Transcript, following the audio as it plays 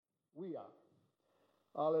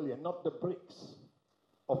Hallelujah. Not the bricks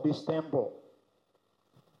of this temple.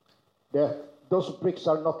 Those bricks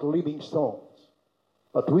are not living stones,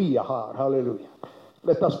 but we are. Hallelujah.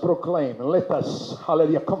 Let us proclaim and let us,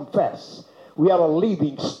 hallelujah, confess. We are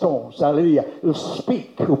living stones. Hallelujah. Who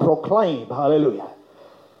speak, who proclaim. Hallelujah.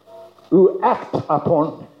 Who act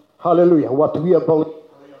upon, hallelujah, what we are believing.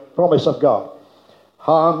 Promise of God.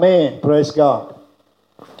 Amen. Praise God.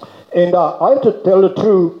 And I have to tell the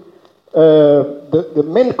truth. The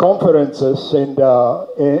main conferences and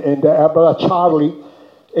our brother Charlie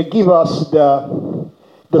give us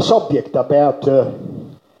the subject about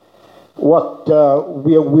what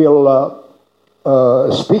we will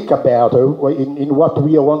speak about in what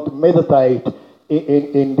we want to meditate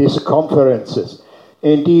in these conferences.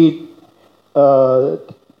 And he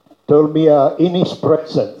told me in his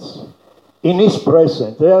presence. In his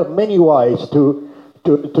presence. There are many ways to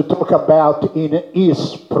talk about in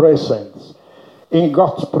his presence. In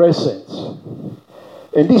God's presence.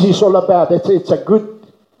 And this is all about, it's a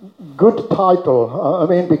good title.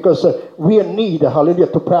 Because we need, hallelujah,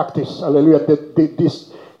 to practice, hallelujah,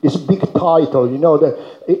 this big title, that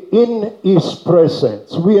in his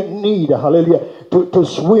presence. We need, hallelujah, to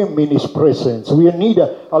swim in his presence. We need,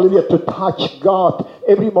 hallelujah, to touch God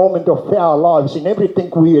every moment of our lives, in everything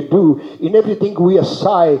we do, in everything we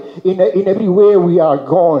say, in everywhere we are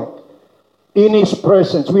going. In his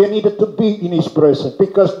presence. We needed to be in his presence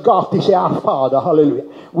because God is our Father. Hallelujah.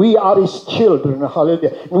 We are his children.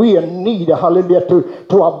 Hallelujah. We need, hallelujah,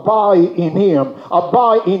 to abide in him.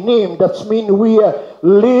 Abide in him. That means we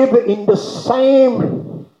live in the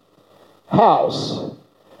same house,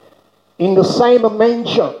 in the same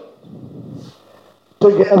mansion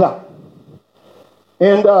together.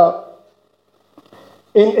 And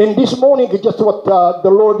this morning, just what the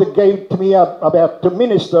Lord gave to me about to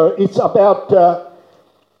minister, it's about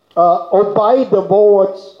obey the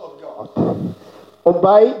voice of God.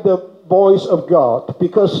 Obey the voice of God.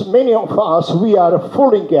 Because many of us, we are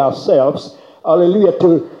fooling ourselves, hallelujah,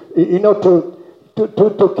 to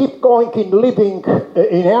keep going in living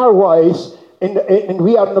in our ways, and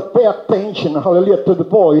we are not paying attention, hallelujah, to the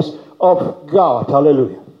voice of God,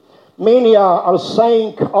 hallelujah. Many are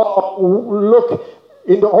saying, oh, look,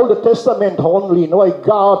 in the Old Testament only,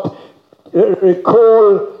 God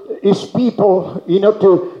call his people,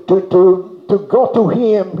 to go to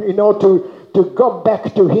him, to go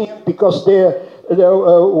back to him because they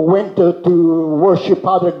went to worship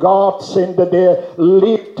other gods and they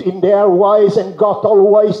lived in their ways, and God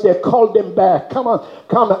always they called them back. Come on,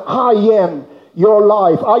 I am your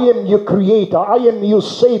life. I am your creator. I am your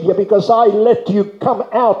savior because I let you come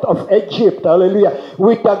out of Egypt, hallelujah,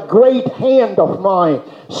 with a great hand of mine.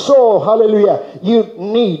 So, hallelujah, you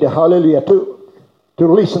need, hallelujah, to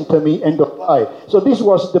listen to me and apply. So this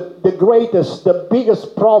was the greatest, the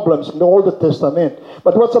biggest problems in the Old Testament.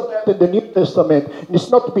 But what's about in the New Testament? It's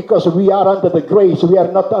not because we are under the grace, we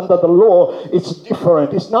are not under the law. It's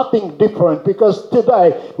different. It's nothing different because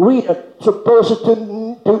today we are supposed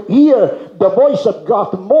to hear the voice of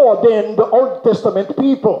God more than the Old Testament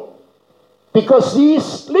people. Because He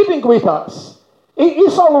is living with us. He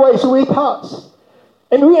is always with us.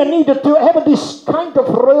 And we are needed to have this kind of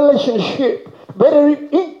relationship. Very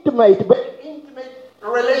intimate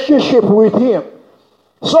relationship with Him.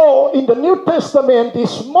 So in the New Testament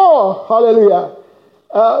is more, hallelujah,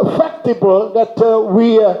 factible that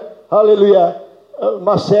we, hallelujah,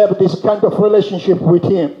 must have this kind of relationship with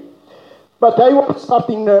Him. But I want to start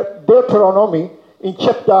in Deuteronomy in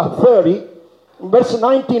chapter 30, verse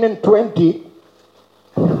 19 and 20.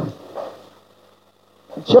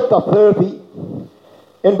 Chapter 30.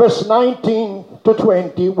 In verse 19 to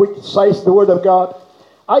 20, which says the word of God,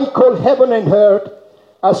 I call heaven and earth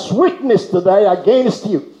as witness today against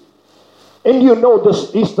you. And you know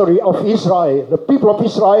this history of Israel. The people of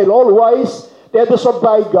Israel always, they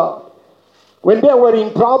disobeyed God. When they were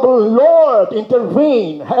in trouble, Lord,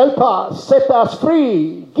 intervene, help us, set us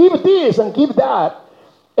free, give this and give that.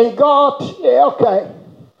 And God, okay.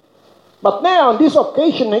 But now, on this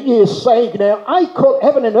occasion, He is saying now, I call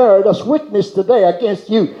heaven and earth as witness today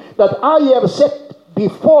against you, that I have set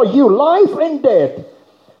before you life and death,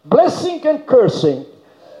 blessing and cursing.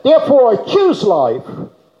 Therefore, choose life,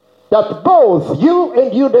 that both you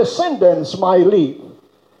and your descendants might live,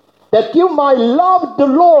 that you might love the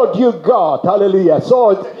Lord your God. Hallelujah.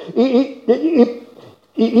 So,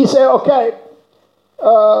 he said, okay,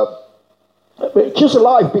 choose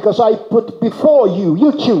life because I put before you.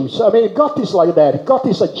 You choose. I mean, God is like that. God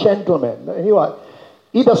is a gentleman. Anyway,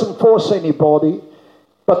 He doesn't force anybody,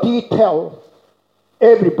 but He tells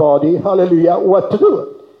everybody, hallelujah, what to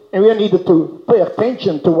do. And we needed to pay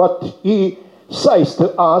attention to what He says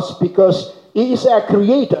to us, because He is our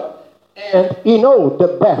Creator and He knows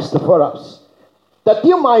the best for us. That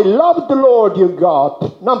you might love the Lord your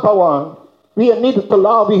God. Number one, we need to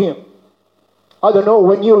love Him. I don't know,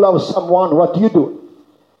 when you love someone, what you do.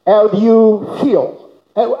 How do you feel?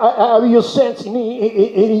 How you sense in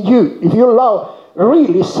you? If you love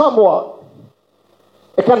really someone,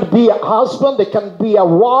 it can be a husband, it can be a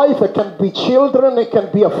wife, it can be children, it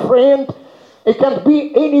can be a friend, it can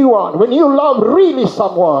be anyone. When you love really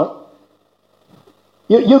someone,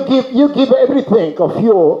 you give everything of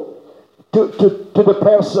you to the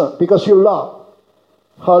person because you love.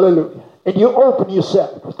 Hallelujah. And you open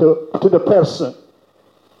yourself to the person.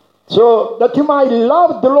 So that you might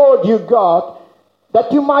love the Lord your God,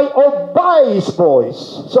 that you might obey His voice.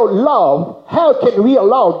 So love, how can we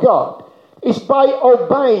allow God? It's by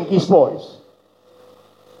obeying His voice.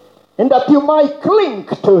 And that you might cling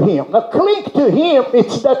to Him. Now cling to Him,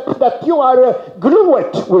 it's that you are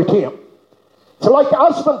glued with Him. It's like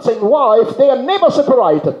husbands and wives, they are never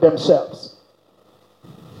separated themselves.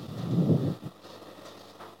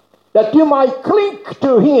 That you might cling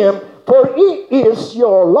to Him, for He is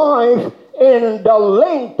your life and the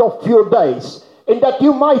length of your days. And that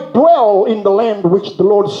you might dwell in the land which the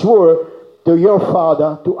Lord swore to your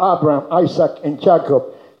father, to Abraham, Isaac, and Jacob,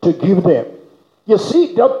 to give them. You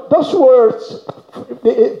see, those words,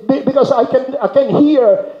 because I can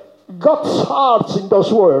hear God's heart in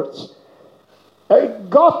those words.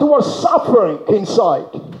 God was suffering inside.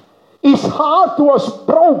 His heart was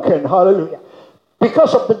broken, hallelujah,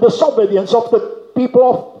 because of the disobedience of the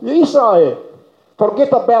people of Israel. Forget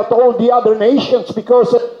about all the other nations,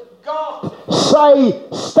 because God say,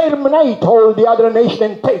 exterminate all the other nations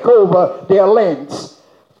and take over their lands.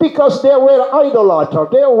 Because they were idolaters.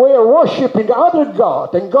 They were worshipping other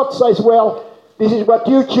God. And God says, well, this is what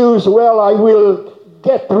you choose. Well, I will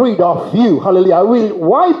get rid of you. Hallelujah. I will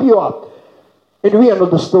wipe you up. And we know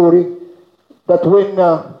the story that when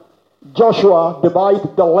Joshua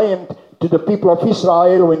divided the land to the people of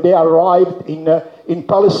Israel, when they arrived in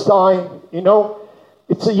Palestine, you know,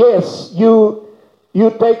 it's a yes, you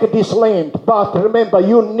take this land, but remember,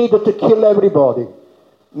 you needed to kill everybody.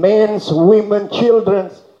 Men, women, children.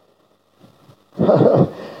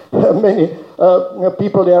 Many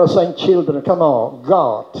people there are saying children. Come on,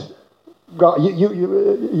 God,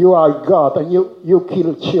 you are God, and you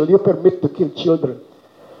kill children. You permit to kill children.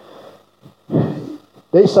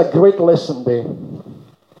 There is a great lesson there.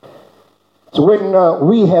 So when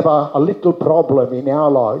we have a little problem in our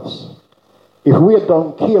lives, if we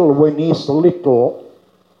don't kill when he's little,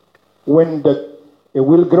 when it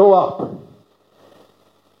will grow up.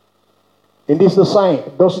 And it's the same.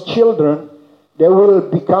 Those children, they will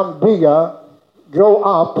become bigger, grow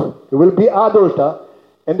up, they will be adulter,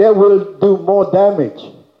 and they will do more damage.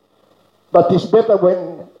 But it's better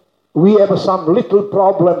when we have some little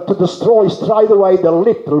problem to destroy straight away the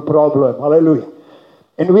little problem. Hallelujah.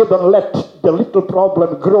 And we don't let the little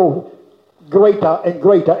problem grow greater and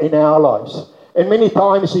greater in our lives. And many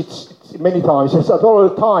times, it's at all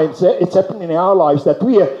times, it's happening in our lives that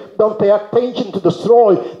we don't pay attention to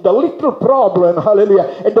destroy the little problem,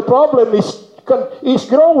 hallelujah. And the problem is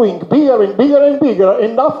growing bigger and bigger and bigger.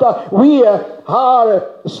 And after we are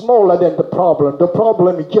smaller than the problem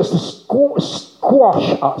just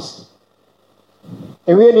squash us.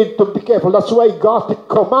 And we need to be careful. That's why God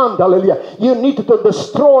command, hallelujah, you need to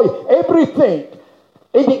destroy everything.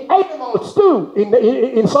 And the animals too,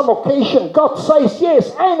 in some occasion, God says,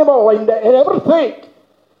 yes, animal and everything.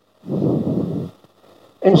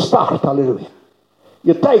 And start, hallelujah.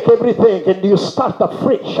 You take everything and you start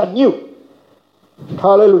afresh, anew.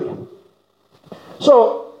 Hallelujah.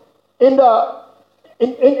 So,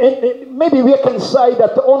 maybe we can say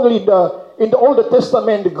that only in the Old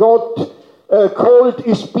Testament, God called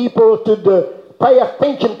His people to pay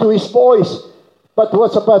attention to His voice. But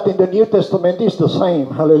what's about in the New Testament is the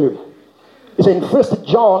same. Hallelujah. It's in 1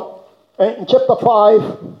 John, in chapter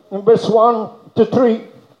 5, in verse 1 to 3.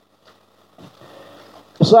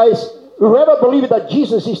 It says, whoever believes that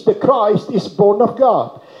Jesus is the Christ is born of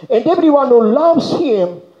God. And everyone who loves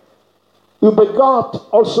Him, who begot,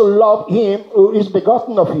 also love Him who is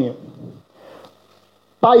begotten of Him.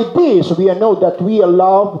 By this we know that we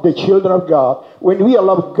love the children of God, when we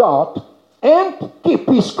love God and keep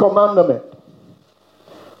His commandment.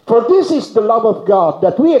 For this is the love of God,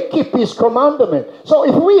 that we keep His commandment. So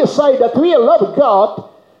if we say that we love God,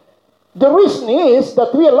 the reason is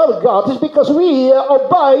that we love God is because we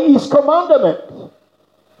obey His commandment.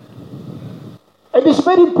 And it's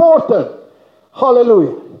very important.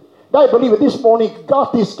 Hallelujah. I believe this morning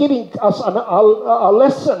God is giving us a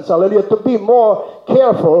lesson, hallelujah, to be more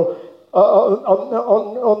careful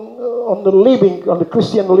on the living, on the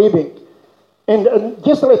Christian living. And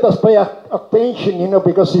just let us pay attention,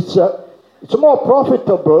 because it's more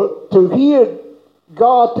profitable to hear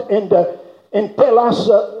God and tell us,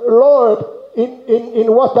 Lord,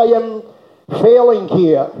 in what I am failing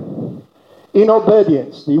here, in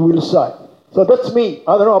obedience, He will say. So that's me.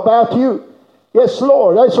 I don't know about you. Yes,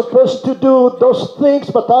 Lord, I'm supposed to do those things,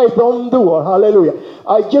 but I don't do it. Hallelujah.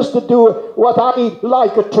 I just do what I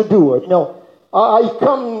like to do. I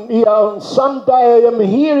come here on Sunday, I am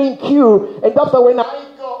hearing you, and after when I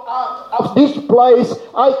go out of this place,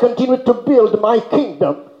 I continue to build my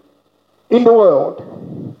kingdom in the world.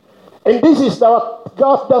 And this is what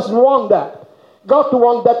God doesn't want that. God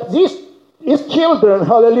wants that His children,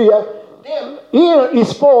 hallelujah, hear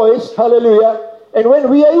His voice, hallelujah. And when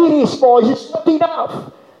we hear His voice, it's not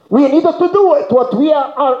enough. We need to do it, what we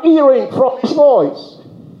are hearing from His voice.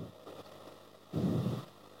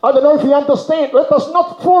 I don't know if you understand. Let us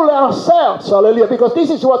not fool ourselves, hallelujah, because this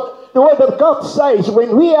is what the Word of God says.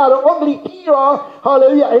 When we are only hearer,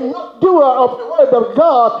 hallelujah, and not doer of the Word of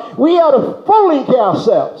God, we are fooling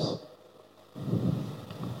ourselves.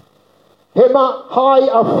 Am I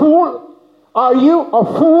a fool? Are you a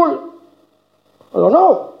fool? I don't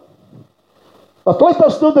know. But let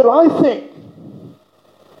us do the right thing.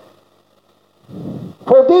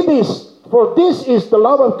 For this is the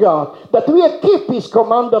love of God, that we keep His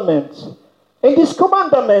commandments. And His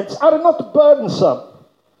commandments are not burdensome.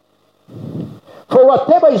 For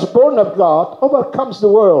whatever is born of God overcomes the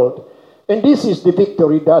world. And this is the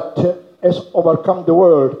victory that has overcome the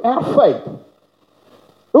world, our faith.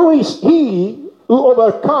 Who is he who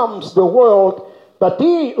overcomes the world, but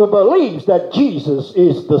he who believes that Jesus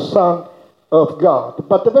is the Son of God?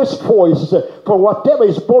 But the verse 4 is, for whatever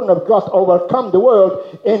is born of God overcome the world,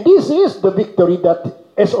 and this is the victory that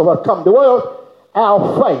has overcome the world, our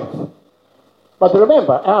faith. But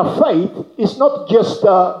remember, our faith is not just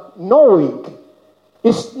knowing.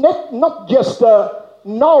 It's not just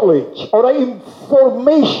knowledge or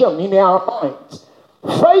information in our minds.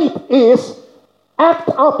 Faith is act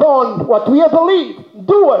upon what we believe.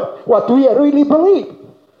 Do it, what we really believe.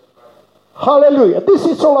 Hallelujah. This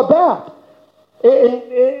is all about.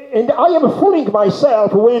 And I am fooling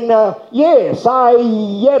myself when, yes, I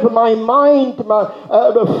have my mind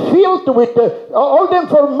filled with all the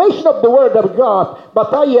information of the Word of God,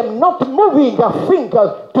 but I am not moving a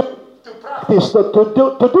finger to practice,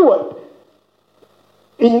 to do it.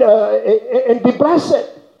 And be blessed.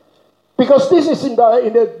 Because this is in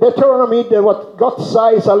the Deuteronomy, what God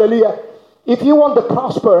says, hallelujah. If you want to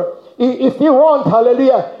prosper, if you want,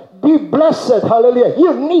 hallelujah, be blessed, hallelujah,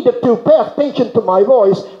 you need to pay attention to my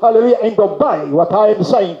voice, hallelujah, and obey what I am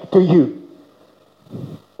saying to you.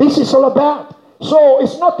 This is all about. So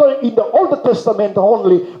it's not in the Old Testament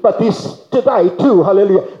only, but it's today too,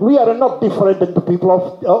 hallelujah. We are not different than the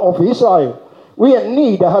people of Israel. We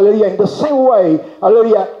need, hallelujah, in the same way,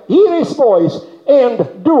 hallelujah, hear His voice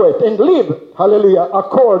and do it and live, hallelujah,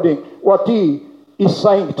 according what He is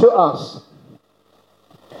saying to us.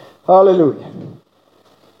 Hallelujah.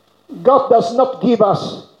 God does not give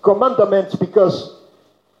us commandments because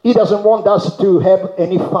He doesn't want us to have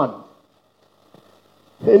any fun.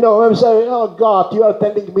 I'm saying, oh God, you are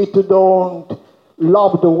telling me to don't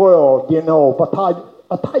love the world, but I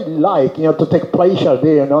like, to take pleasure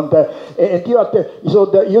there, and you have to, so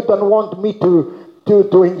that you don't want me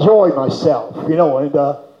to enjoy myself,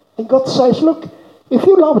 and God says, look, if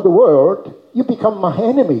you love the world, you become my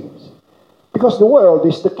enemies, because the world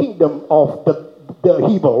is the kingdom of the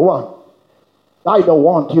evil one. I don't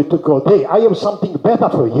want you to go there. I have something better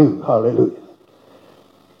for you. Hallelujah.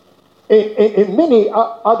 And many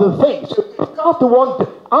other things. God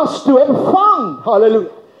wants us to have fun.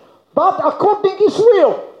 Hallelujah. But according to His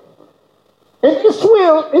will. And His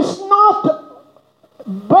will is not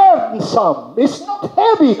burdensome. It's not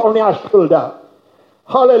heavy on our shoulder.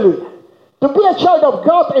 Hallelujah. To be a child of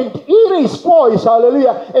God and hear His voice,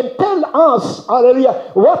 hallelujah, and tell us, hallelujah,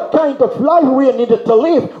 what kind of life we need to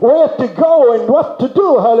live, where to go and what to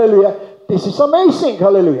do, hallelujah. This is amazing,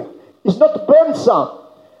 hallelujah. It's not burdensome.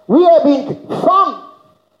 We are having fun,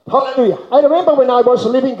 hallelujah. I remember when I was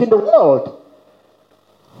living in the world,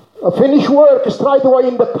 I finished work straight away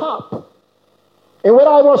in the pub. And when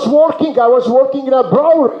I was working in a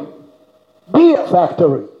brewery, beer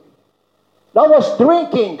factory. I was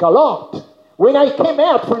drinking a lot. When I came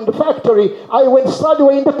out from the factory, I went straight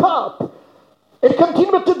away in the pub and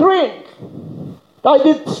continued to drink. I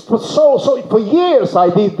did so for years.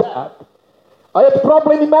 I did that. I had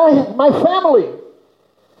problems in my family.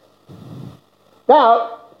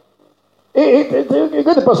 Now,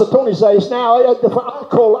 Good Pastor Tony says, now, the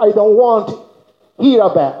alcohol I don't want to hear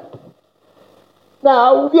about.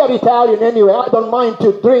 Now, we are Italian anyway. I don't mind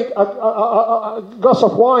to drink a glass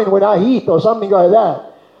of wine when I eat or something like that.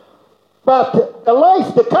 But the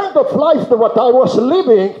life, the kind of life that what I was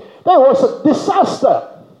living, that was a disaster.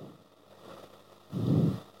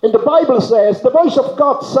 And the Bible says, the voice of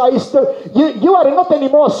God says, you are not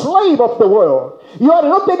anymore a slave of the world. You are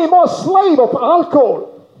not anymore a slave of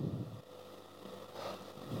alcohol.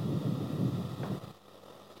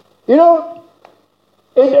 You know,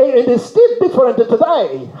 it is still different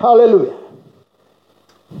today. Hallelujah.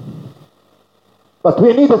 But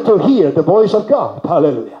we needed to hear the voice of God.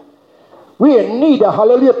 Hallelujah. We need,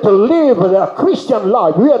 hallelujah, to live a Christian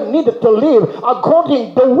life. We needed to live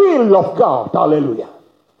according to the will of God. Hallelujah.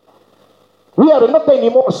 We are not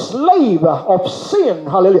anymore slave of sin.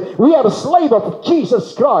 Hallelujah. We are a slave of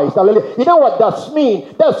Jesus Christ. Hallelujah. You know what that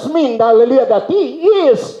means? That means, hallelujah, that He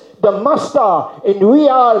is the master and we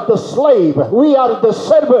are the slave. We are the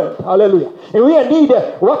servant. Hallelujah. And we need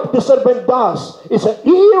what the servant does is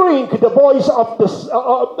hearing the voice of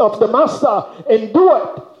the master and do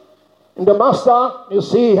it. And the master, you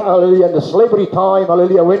see, hallelujah, in the slavery time,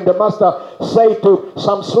 hallelujah, when the master say to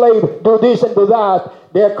some slave, do this and do that,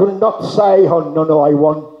 they could not say, oh, no, I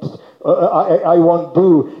won't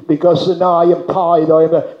do, because now I am tired.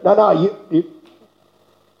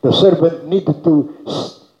 The servant needed to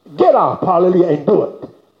get up, hallelujah, and do it.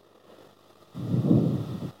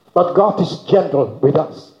 But God is gentle with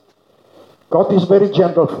us. God is very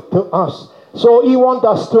gentle to us. So He wants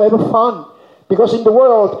us to have fun. Because in the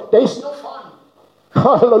world, there is no fun.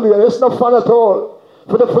 Hallelujah, there's no fun at all.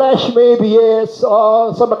 For the flesh, maybe, yes,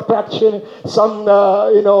 some attraction, some,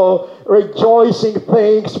 rejoicing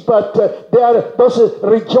things. But those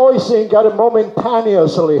rejoicing are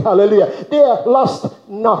momentaneously. Hallelujah. They are last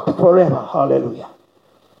not forever. Hallelujah.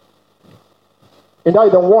 And I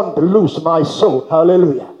don't want to lose my soul.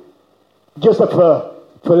 Hallelujah. Just for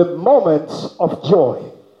the moments of joy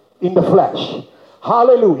in the flesh.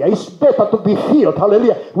 Hallelujah. It's better to be filled,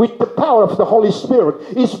 hallelujah, with the power of the Holy Spirit.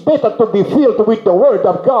 It's better to be filled with the Word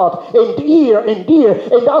of God and hear and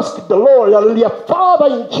ask the Lord, hallelujah, Father,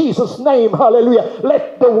 in Jesus' name, hallelujah,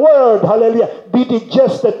 let the Word, hallelujah, be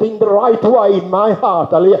digested in the right way in my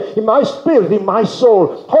heart, hallelujah, in my spirit, in my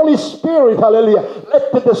soul. Holy Spirit, hallelujah,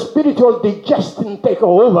 let the spiritual digestion take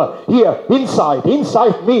over here, inside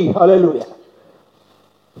me, hallelujah.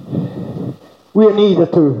 We need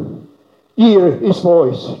to hear His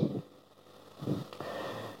voice.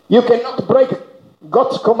 You cannot break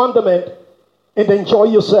God's commandment and enjoy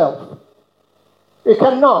yourself. You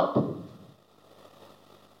cannot.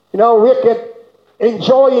 You know, we can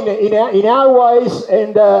enjoy in our ways,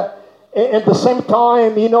 and at the same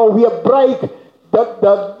time, you know, we break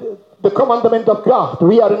the commandment of God.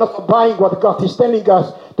 We are not obeying what God is telling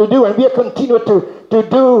us to do, and we continue to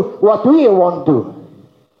do what we want to do.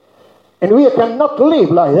 And we cannot live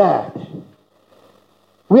like that.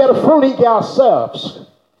 We are fooling ourselves.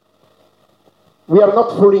 We are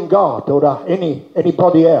not fooling God or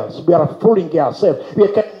anybody else. We are fooling ourselves. We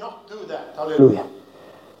cannot do that. Hallelujah.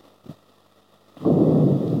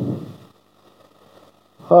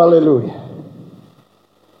 Hallelujah.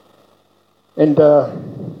 And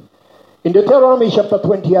in Deuteronomy chapter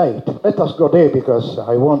 28, let us go there because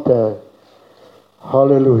I want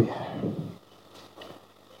hallelujah.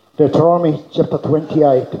 Deuteronomy chapter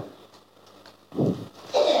 28.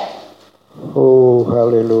 Oh,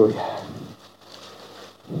 hallelujah.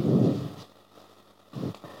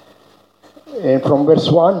 And from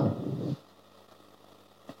verse 1,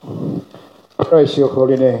 praise your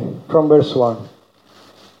holy name. From verse 1.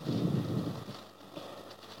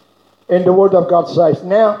 And the word of God says,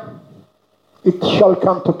 now it shall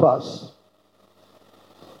come to pass,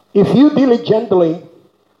 if you diligently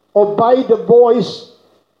obey the voice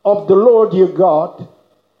of the Lord your God,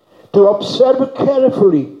 to observe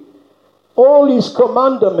carefully all His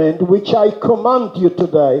commandment which I command you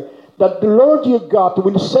today, that the Lord your God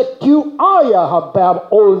will set you higher above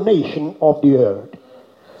all nations of the earth.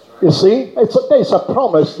 You see, there is a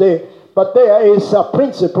promise there, but there is a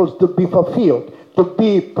principle to be fulfilled, to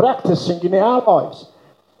be practicing in our lives.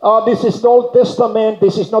 This is the Old Testament,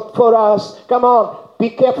 this is not for us. Come on. Be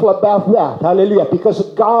careful about that. Hallelujah. Because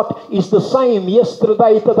God is the same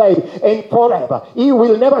yesterday, today, and forever. He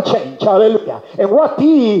will never change. Hallelujah. And what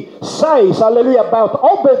He says, hallelujah, about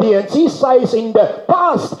obedience, He says in the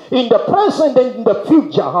past, in the present, and in the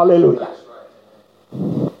future. Hallelujah.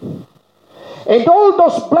 And all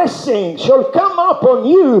those blessings shall come upon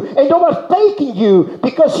you and overtaking you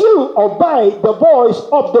because you obey the voice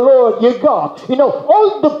of the Lord your God. You know,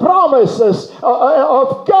 all the promises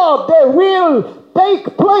of God, they will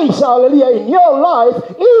take place, hallelujah, in your life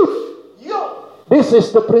if you, this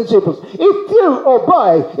is the principles, if you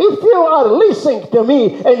obey, if you are listening to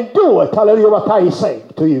me and do it, hallelujah, what I say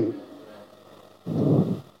to you.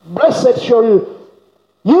 Blessed shall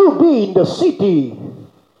you be in the city.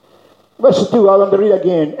 Verse 2, I want to read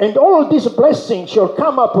again. And all these blessings shall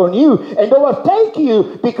come upon you and overtake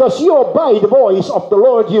you because you obey the voice of the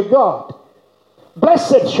Lord your God.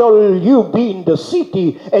 Blessed shall you be in the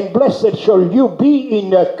city, and blessed shall you be in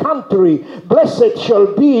the country. Blessed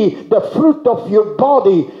shall be the fruit of your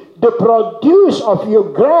body, the produce of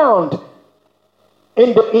your ground,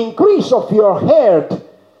 and the increase of your herd,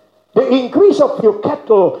 the increase of your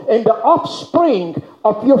cattle, and the offspring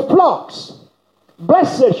of your flocks.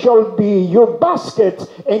 Blessed shall be your baskets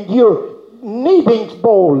and your kneading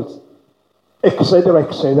bowls, etc.,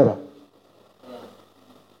 etc.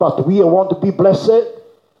 But we want to be blessed.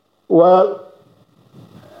 Well,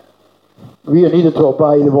 we needed to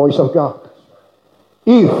obey the voice of God.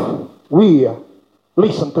 If we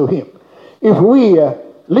listen to Him. If we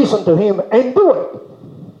listen to Him and do it.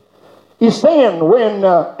 It's then when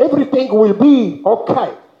everything will be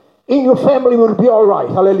okay. In your family will be all right.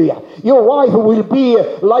 Hallelujah. Your wife will be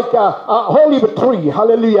like a olive tree.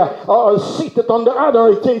 Hallelujah. Seated on the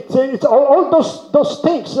other. It's all those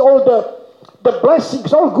things, all the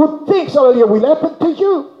blessings, all good things, hallelujah, will happen to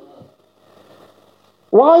you.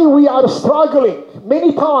 Why we are struggling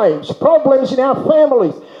many times, problems in our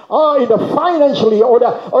families, either financially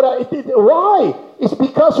why? It's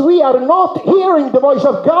because we are not hearing the voice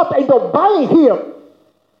of God and obeying Him.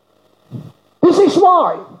 This is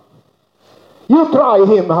why. You try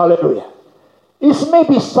Him, hallelujah. It may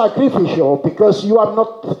be sacrificial because you are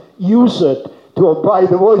not used to obey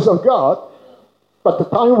the voice of God, but the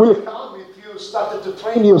time will come if you started to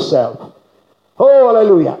train yourself. Oh,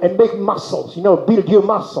 hallelujah. And make muscles, build your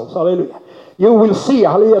muscles, hallelujah. You will see,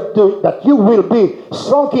 hallelujah, that you will be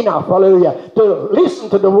strong enough, hallelujah, to listen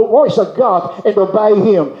to the voice of God and obey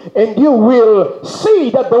Him. And you will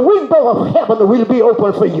see that the window of heaven will be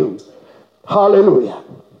open for you. Hallelujah.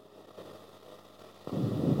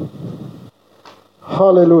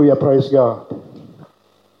 Hallelujah, praise God.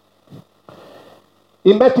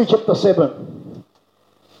 In Matthew chapter 7,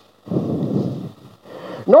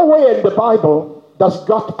 nowhere in the Bible does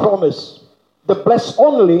God promise the blessed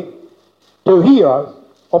only to hear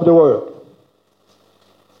of the word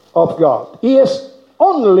of God. He has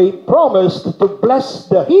only promised to bless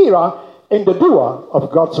the hearer and the doer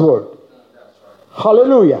of God's word.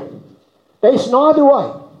 Hallelujah. There is no other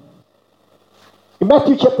way. In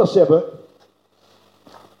Matthew chapter 7,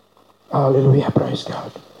 hallelujah, praise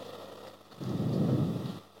God.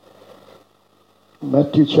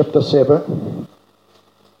 Matthew chapter 7,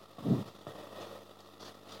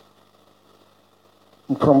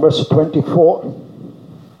 from verse 24.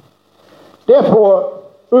 Therefore,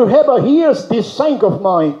 whoever hears this saying of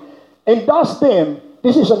mine and does them,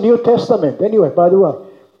 this is a New Testament. Anyway, by the way,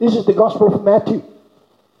 this is the Gospel of Matthew.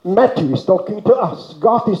 Matthew is talking to us.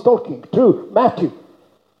 God is talking through Matthew.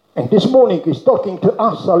 And this morning He's talking to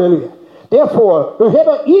us. Hallelujah. Therefore,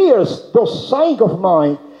 whoever hears those saying of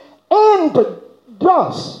mine and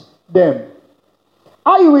does them,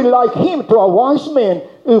 I will like him to a wise man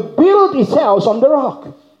who built his house on the rock.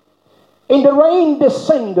 And the rain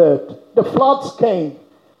descended, the floods came,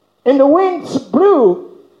 and the winds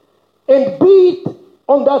blew and beat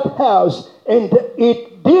on that house, and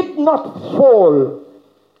it did not fall,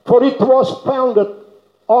 for it was founded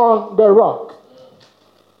on the rock.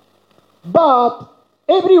 But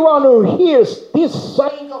everyone who hears this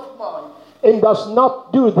saying of mine and does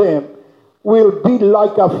not do them will be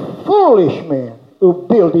like a foolish man who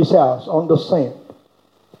built his house on the sand.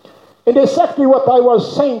 And exactly what I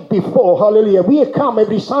was saying before, hallelujah. We come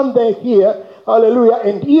every Sunday here, hallelujah,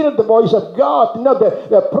 and hear the voice of God,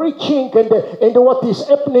 the preaching and what is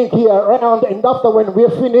happening here around. And after when we're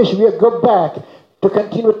finished, we'll go back to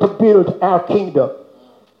continue to build our kingdom.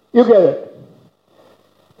 You get it?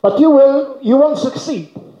 But you won't succeed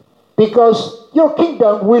because your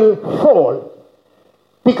kingdom will fall.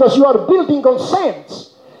 Because you are building on sands.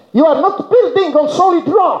 You are not building on solid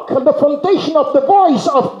rock, on the foundation of the voice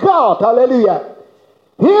of God. Hallelujah.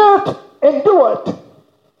 Hear it and do it.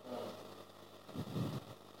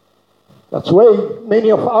 That's why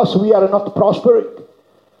many of us, we are not prospering.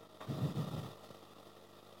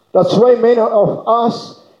 That's why many of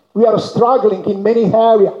us, we are struggling in many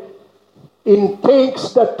areas. In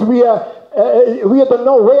things that we are we don't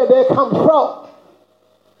know where they come from.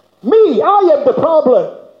 Me, I am the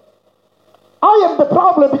problem. I am the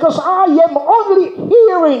problem because I am only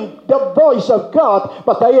hearing the voice of God,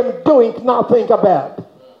 but I am doing nothing about it.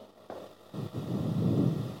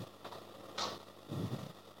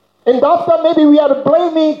 And after maybe we are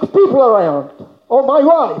blaming people around. Or my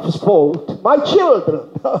wife's fault, my children,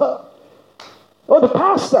 or the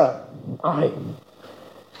pastor. And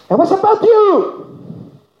what's about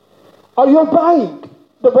you? Are you obeying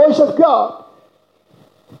the voice of God?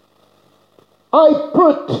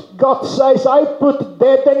 God says, I put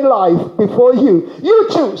death and life before you. You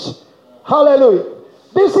choose. Hallelujah.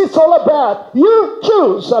 This is all about. You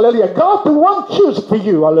choose. Hallelujah. God won't choose for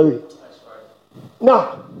you. Hallelujah.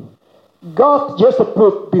 Now, God just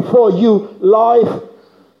put before you life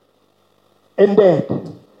and death,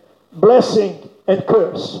 blessing and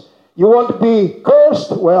curse. You want to be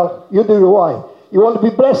cursed? Well, you do your way. You want to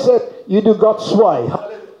be blessed? You do God's way.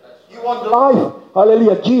 Hallelujah. You want life?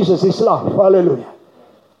 Hallelujah. Jesus is life. Hallelujah.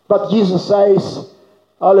 But Jesus says,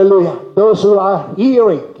 hallelujah, those who are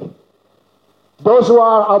hearing, those who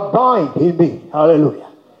are abiding in me, hallelujah,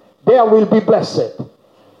 they will be blessed.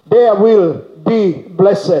 They will be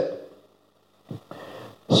blessed.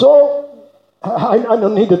 So, I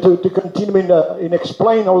don't need to continue in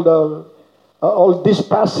explain all this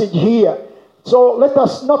passage here. So, let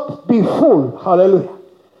us not be fooled. Hallelujah.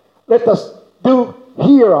 Let us do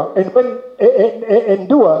here and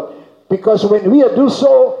do. Because when we do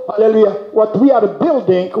so, hallelujah, what we are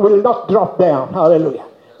building will not drop down. Hallelujah.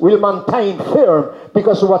 Will maintain firm,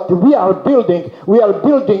 because what we are building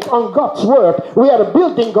on God's word. We are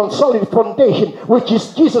building on solid foundation, which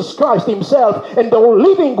is Jesus Christ himself and the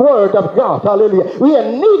living word of God. Hallelujah. We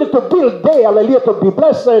are needed to build there, hallelujah, to be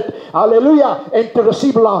blessed, hallelujah, and to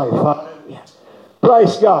receive life. Hallelujah.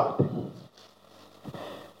 Praise God.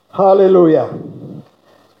 Hallelujah.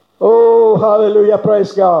 Oh, hallelujah,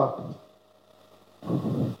 praise God.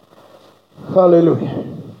 Hallelujah.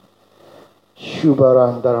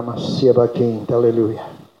 Hallelujah.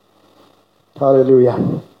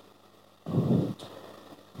 Hallelujah.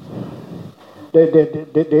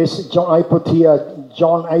 There's John, I put here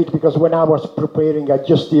John 8 because when I was preparing, I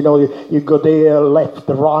just, you go there, left,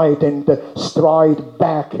 right, and stride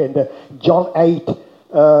back. And John 8,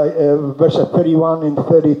 verse 31 and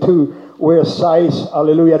 32, where it says,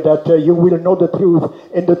 hallelujah, that you will know the truth,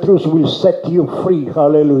 and the truth will set you free.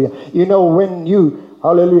 Hallelujah. When you,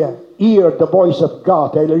 hallelujah, hear the voice of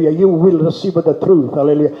God, hallelujah, you will receive the truth,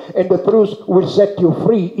 hallelujah, and the truth will set you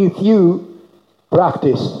free if you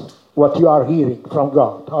practice what you are hearing from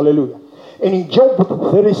God, hallelujah. And in Job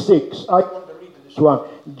 36, I want to read this one,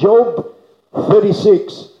 Job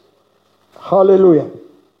 36, hallelujah,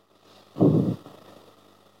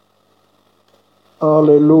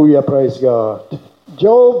 hallelujah, praise God.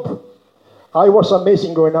 Job, I was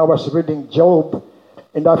amazing when I was reading Job,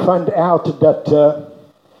 and I found out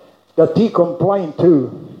that he complained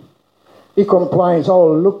too. He complains,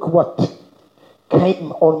 oh, look what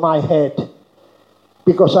came on my head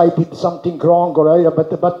because I did something wrong,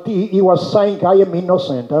 but he was saying, I am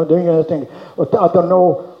innocent. I'm doing anything. I don't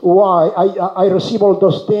know why. I receive all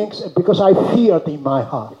those things because I feared in my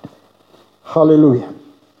heart. Hallelujah.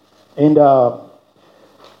 And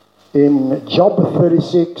in Job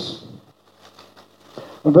 36,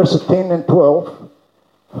 verse 10 and 12,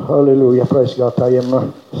 hallelujah, praise God. I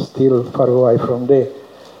am still far away from there.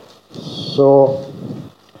 So,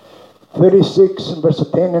 36, verse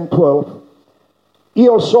 10 and 12. He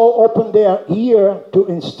also opened their ear to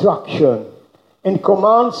instruction and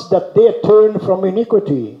commands that they turn from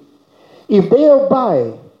iniquity. If they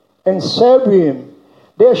obey and serve him,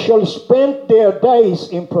 they shall spend their days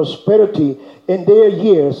in prosperity and their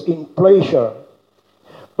years in pleasure.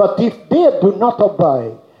 But if they do not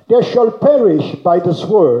obey, they shall perish by this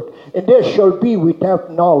word, and they shall be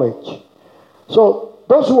without knowledge. So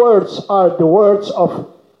those words are the words of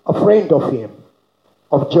a friend of him,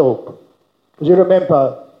 of Job. Because you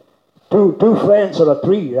remember, two friends or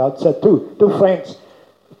three, I'd say two friends,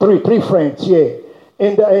 three friends, yeah.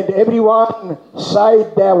 And everyone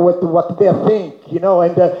side there with what they think,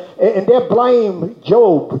 and they blame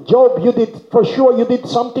Job. Job, you did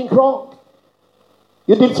something wrong.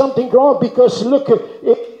 You did something wrong because look,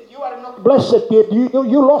 you are not blessed yet.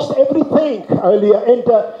 You lost everything earlier. And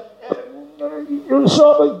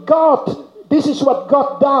so God, this is what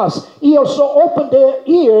God does. He also opened their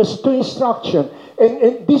ears to instruction.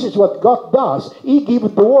 And this is what God does. He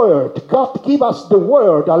gives the word. God gives us the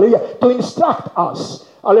word, hallelujah, to instruct us,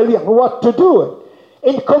 hallelujah, what to do.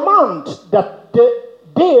 And command that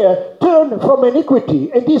they turn from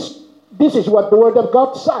iniquity. And this This is what the Word of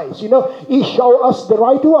God says. He showed us the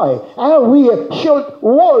right way, how we should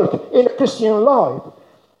walk in a Christian life.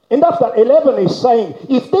 And after 11 is saying,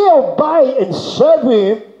 if they obey and serve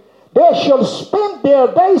Him, they shall spend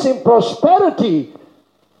their days in prosperity.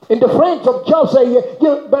 And the friends of Job say,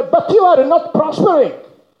 but you are not prospering.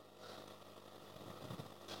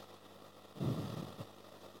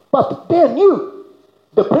 But they knew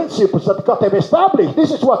the principles that God have established.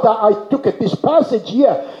 This is what I took at this passage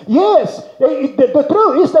here. Yes, the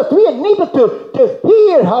truth is that we needed to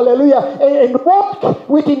hear, hallelujah, and walk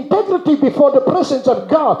with integrity before the presence of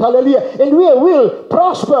God, hallelujah, and we will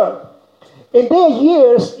prosper. And their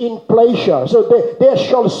years in pleasure. So they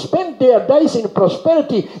shall spend their days in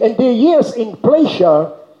prosperity and their years in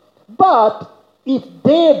pleasure. But if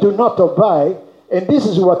they do not obey, and this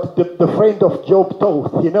is what the friend of Job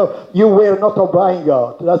told, you were not obeying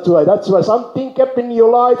God. That's why something happened in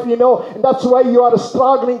your life, and that's why you are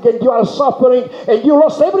struggling and you are suffering and you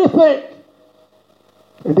lost everything.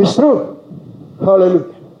 It is true.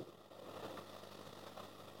 Hallelujah.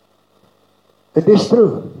 It is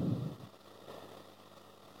true.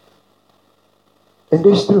 And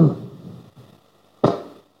it's true.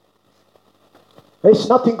 There's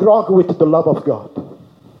nothing wrong with the love of God.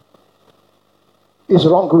 It's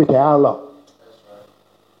wrong with our love.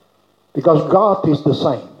 Because God is the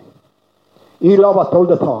same. He loves us all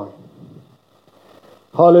the time.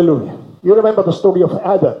 Hallelujah. You remember the story of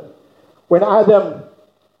Adam. When Adam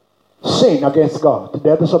sinned against God,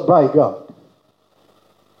 they disobeyed God.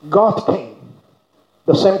 God came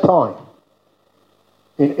the same time.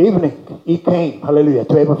 In evening, He came, hallelujah,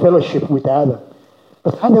 to have a fellowship with Adam.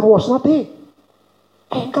 But Adam was not there.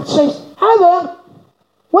 And God says, Adam,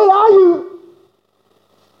 where are you?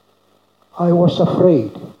 I was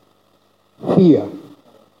afraid. Fear.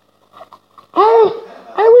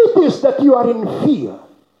 I witness that you are in fear.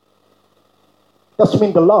 That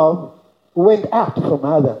means the love went out from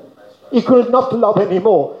Adam. He could not love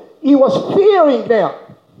anymore. He was fearing now.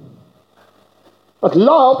 But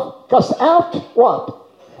love casts out what?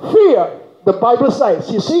 Fear. The Bible says,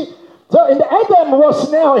 you see. So and Adam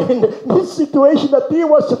was now in this situation that he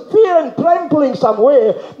was fear and trembling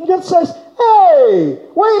somewhere. And God says, hey,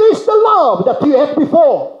 where is the love that you had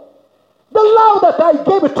before? The love that I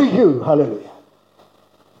gave it to you. Hallelujah.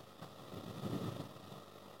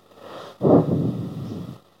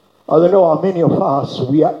 I don't know how many of us,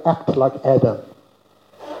 we act like Adam.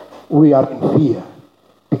 We are in fear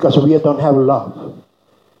because we don't have love.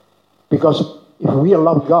 Because if we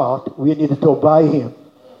love God, we need to obey Him.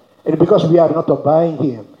 And because we are not obeying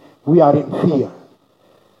Him, we are in fear.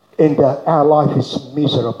 And our life is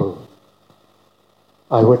miserable.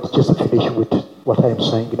 I want to just finish with what I am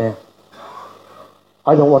saying now.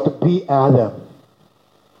 I don't want to be Adam.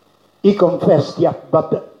 He confessed, yeah,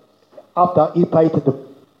 but after he paid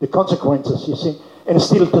the consequences, you see. And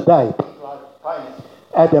still today,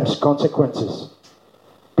 Adam's consequences.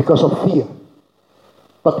 Because of fear.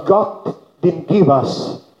 But God didn't give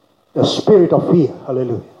us the spirit of fear.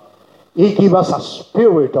 Hallelujah. He gave us a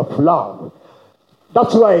spirit of love.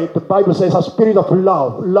 That's why the Bible says a spirit of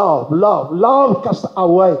love. Love casts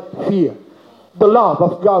away fear. The love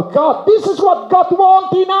of God. God, this is what God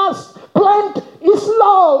wants in us. Plant is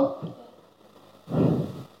love.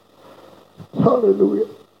 Hallelujah.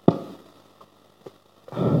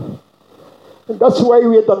 And that's why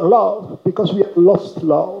we don't love. Because we have lost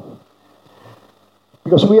love.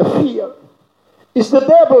 Because we have fear. It's the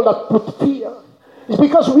devil that put fear. It's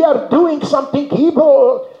because we are doing something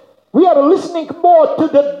evil. We are listening more to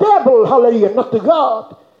the devil, hallelujah, not to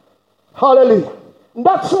God. Hallelujah. And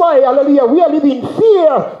that's why, hallelujah, we are living in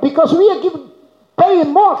fear because we are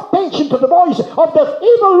paying more attention to the voice of the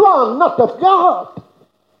evil one, not of God.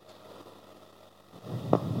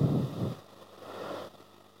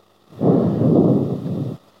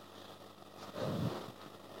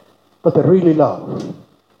 But the really love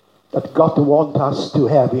that God wants us to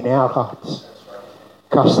have in our hearts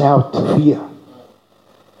cast out fear.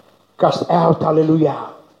 Cast out, hallelujah,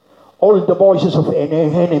 all the voices of an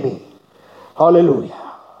enemy. Hallelujah.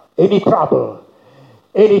 Any trouble,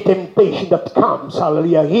 any temptation that comes,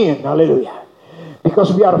 hallelujah, in, hallelujah.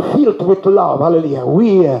 Because we are filled with love, hallelujah.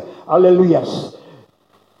 We, hallelujah,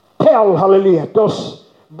 tell, hallelujah, those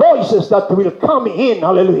voices that will come in,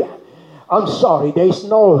 hallelujah. I'm sorry, there is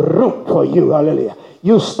no room for you, hallelujah.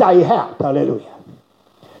 You stay out, hallelujah.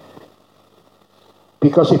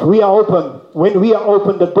 Because if we are open, when we are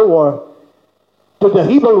open the door to the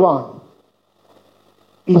evil one,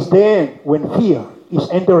 is then when fear is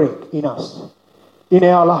entering in us, in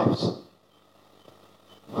our lives.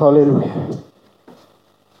 Hallelujah.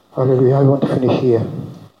 Hallelujah. I want to finish here.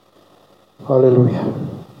 Hallelujah.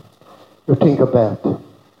 You think about,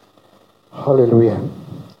 hallelujah.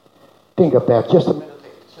 Think about, just a minute,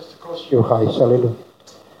 just close your eyes, hallelujah.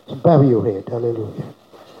 Just bow your head, hallelujah.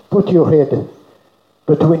 Put your head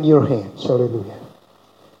between your hands, hallelujah.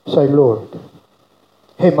 Say, Lord,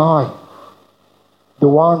 am I the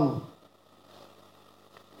one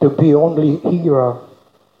to be only hearer,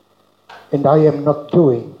 and I am not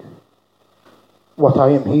doing what I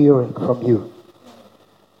am hearing from you?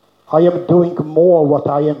 I am doing more what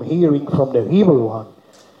I am hearing from the evil one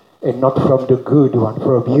and not from the good one,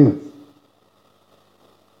 from you.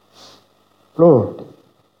 Lord,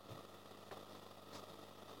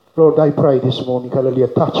 I pray this morning, hallelujah,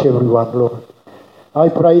 touch everyone, Lord. I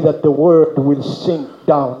pray that the word will sink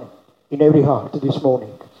down in every heart this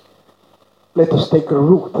morning. Let us take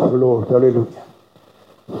root, Lord, hallelujah.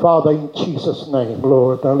 Father, in Jesus' name,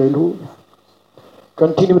 Lord, hallelujah.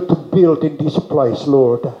 Continue to build in this place,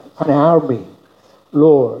 Lord, an army,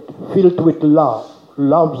 Lord, filled with love.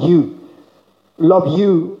 Love you. Love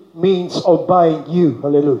you means obeying you,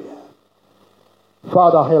 hallelujah.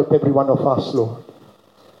 Father, help every one of us, Lord.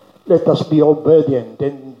 Let us be obedient,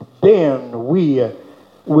 and then we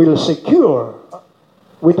will secure,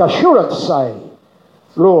 with assurance say,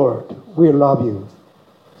 Lord, we love you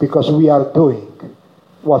because we are doing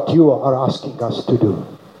what you are asking us to do.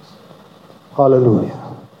 Hallelujah.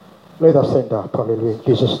 Let us stand up, hallelujah, in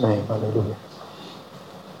Jesus' name, hallelujah.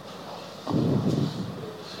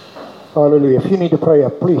 Hallelujah. If you need a prayer,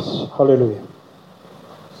 please, hallelujah.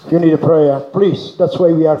 If you need a prayer, please, that's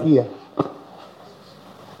why we are here.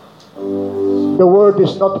 The word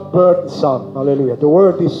is not burdensome, hallelujah. The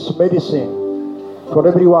word is medicine for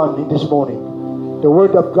everyone in this morning. The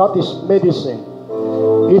word of God is medicine.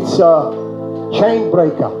 It's a chain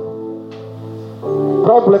breaker,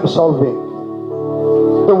 problem solving.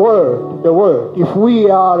 The word. If we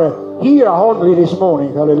are here only this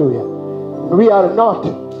morning, hallelujah, we are not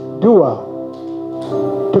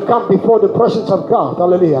doer to come before the presence of God,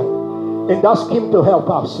 hallelujah, and ask Him to help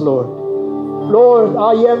us, Lord. Lord,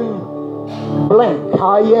 I am blank.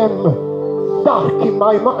 I am dark in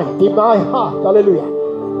my mind, in my heart, hallelujah.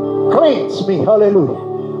 Cleanse me, hallelujah.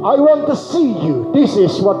 I want to see you. This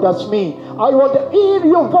is what that means. I want to hear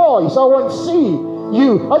your voice. I want to see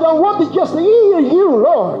you. I don't want to just hear you,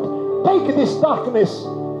 Lord. Take this darkness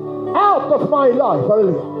out of my life,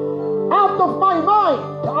 hallelujah. Out of my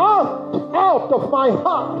mind, out of my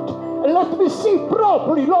heart. And let me see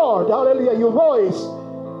properly, Lord, hallelujah, your voice.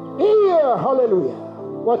 Hear, hallelujah,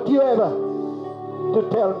 what you have to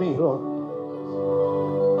tell me, Lord.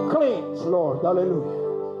 Cleanse, Lord, hallelujah.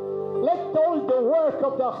 Let all the work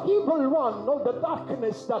of the evil one, all the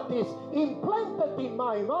darkness that is implanted in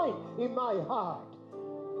my mind, in my heart,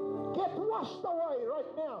 get washed away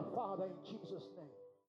right now, Father, in Jesus' name.